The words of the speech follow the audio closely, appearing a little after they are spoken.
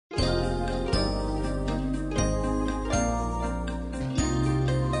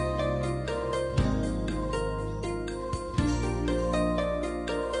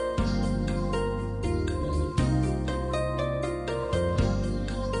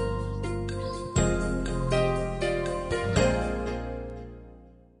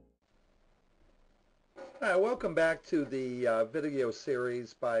Hi, welcome back to the video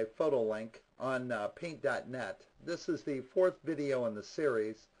series by Fotolinq on paint.net. This is the fourth video in the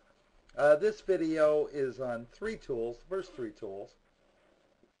series. This video is on three tools, the first three tools,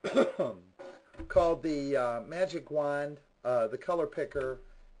 called the Magic Wand, the Color Picker,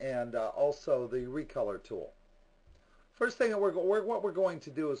 and also the Recolor tool. First thing what we're going to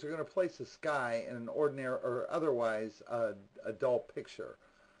do is we're going to place the sky in an ordinary or otherwise a dull picture.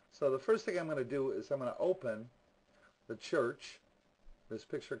 So the first thing I'm going to do is I'm going to open the church, this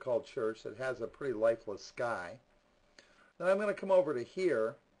picture called Church that has a pretty lifeless sky. Then I'm going to come over to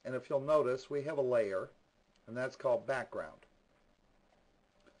here, and if you'll notice, we have a layer, and that's called background.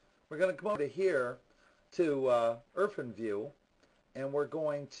 We're going to come over to here to Orphan View, and we're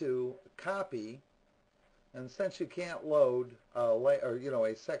going to copy. And since you can't load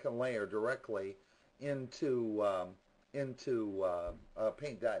a second layer directly into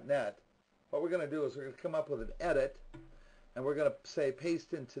paint.net, what we're going to do is we're going to come up with an edit, and we're going to say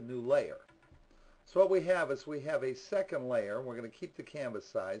paste into new layer. So what we have is we have a second layer. We're going to keep the canvas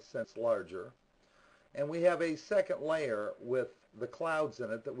size since larger, and we have a second layer with the clouds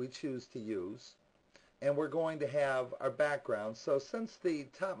in it that we choose to use, and we're going to have our background. So since the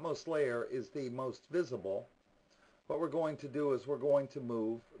topmost layer is the most visible, what we're going to do is we're going to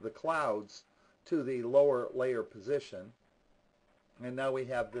move the clouds to the lower layer position, and now we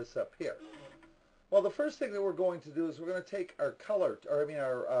have this up here. Well, the first thing that we're going to do is we're going to take our color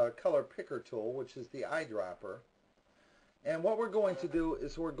picker tool, which is the eyedropper, and what we're going to do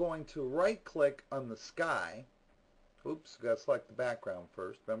is we're going to right click on the sky. Oops, we've got to select the background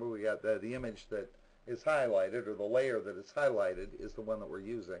first. Remember, we got the image that is highlighted, or the layer that is highlighted is the one that we're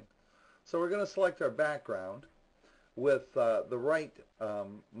using. So we're going to select our background with the right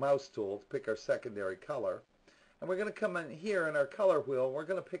mouse tool to pick our secondary color, and we're going to come in here in our color wheel, and we're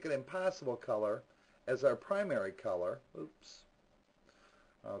going to pick an impossible color as our primary color. Oops.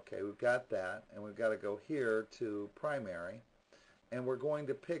 Okay, we've got that, and we've got to go here to primary, and we're going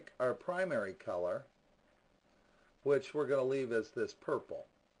to pick our primary color, which we're going to leave as this purple.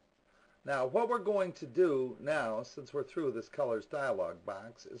 Now what we're going to do now, since we're through this colors dialog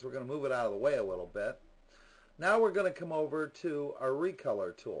box, is we're going to move it out of the way a little bit. Now we're going to come over to our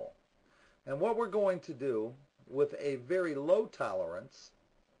Recolor tool. And what we're going to do with a very low tolerance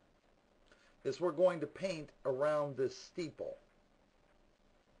is we're going to paint around this steeple.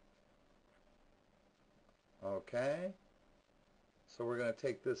 Okay? So we're going to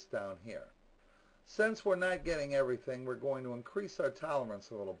take this down here. Since we're not getting everything, we're going to increase our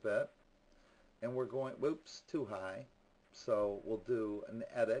tolerance a little bit. And we're going, whoops, too high. So we'll do an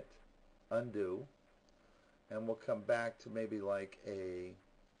edit, undo. And we'll come back to maybe like a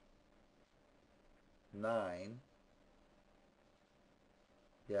 9.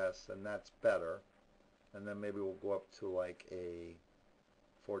 Yes, and that's better. And then maybe we'll go up to like a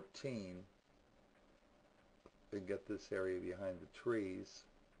 14 and get this area behind the trees.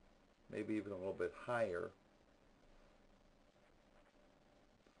 Maybe even a little bit higher.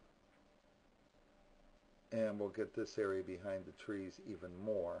 And we'll get this area behind the trees even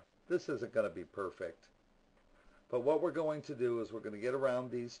more. This isn't going to be perfect. But what we're going to do is we're going to get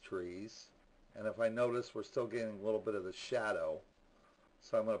around these trees, and if I notice, we're still getting a little bit of the shadow.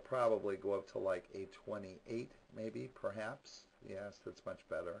 So I'm going to probably go up to like a 28, maybe, perhaps. Yes, that's much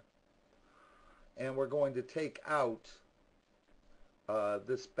better. And we're going to take out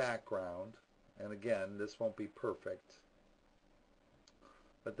this background, and again, this won't be perfect.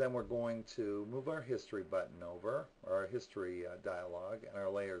 But then we're going to move our history button over, or our history dialog, and our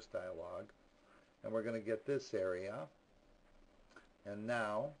layers dialog. And we're going to get this area, and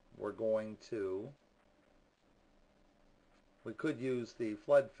now we're going to, we could use the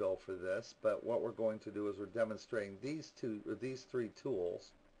flood fill for this, but what we're going to do is we're demonstrating these three tools.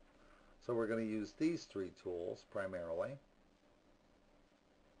 So we're going to use these three tools primarily.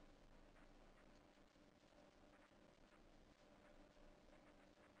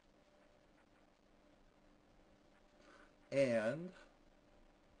 And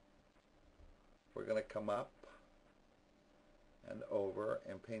we're going to come up and over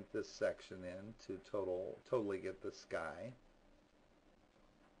and paint this section in to totally get the sky.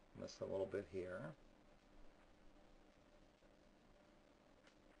 Miss a little bit here.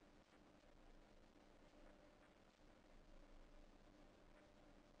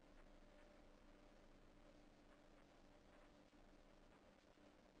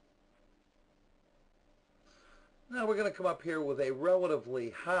 Now we're going to come up here with a relatively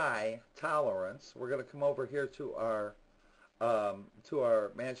high tolerance. We're going to come over here to our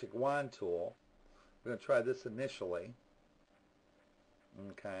Magic Wand tool. We're going to try this initially.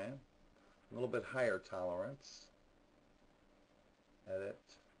 Okay. a little bit higher tolerance. Edit,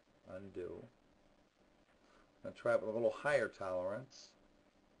 undo. I'm going to try it with a little higher tolerance.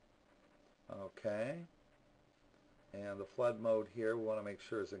 Okay. And the flood mode here, we want to make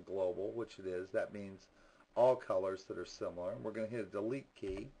sure is in global, which it is. That means all colors that are similar. We're going to hit a delete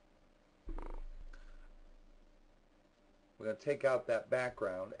key. We're going to take out that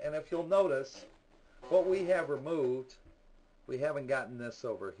background. And if you'll notice, what we have removed, we haven't gotten this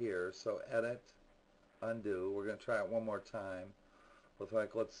over here. So edit, undo. We're going to try it one more time with,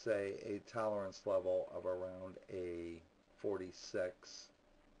 like, let's say a tolerance level of around a 46.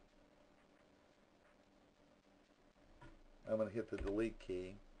 I'm going to hit the delete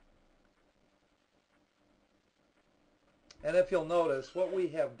key. And if you'll notice, what we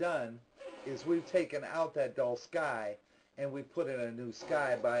have done is we've taken out that dull sky and we put in a new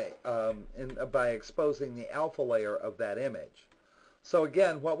sky by exposing the alpha layer of that image. So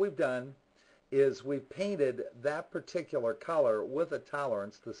again, what we've done is we've painted that particular color with a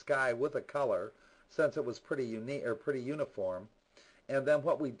tolerance, the sky with a color, since it was pretty unique or pretty uniform. And then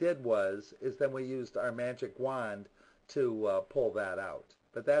what we did is then we used our magic wand to pull that out.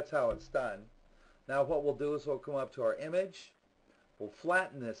 But that's how it's done. Now what we'll do is we'll come up to our image, we'll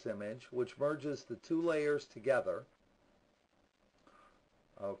flatten this image, which merges the two layers together.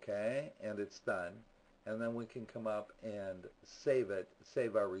 Okay, and it's done. And then we can come up and save it,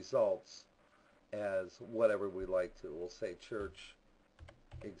 save our results as whatever we like to. We'll say church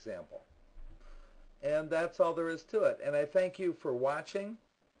example. And that's all there is to it. And I thank you for watching.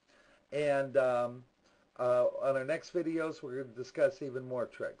 And on our next videos, we're going to discuss even more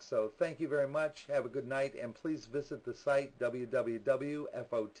tricks. So thank you very much. Have a good night. And please visit the site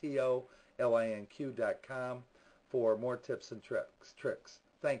www.fotolinq.com for more tips and tricks.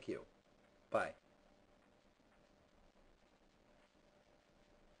 Thank you. Bye.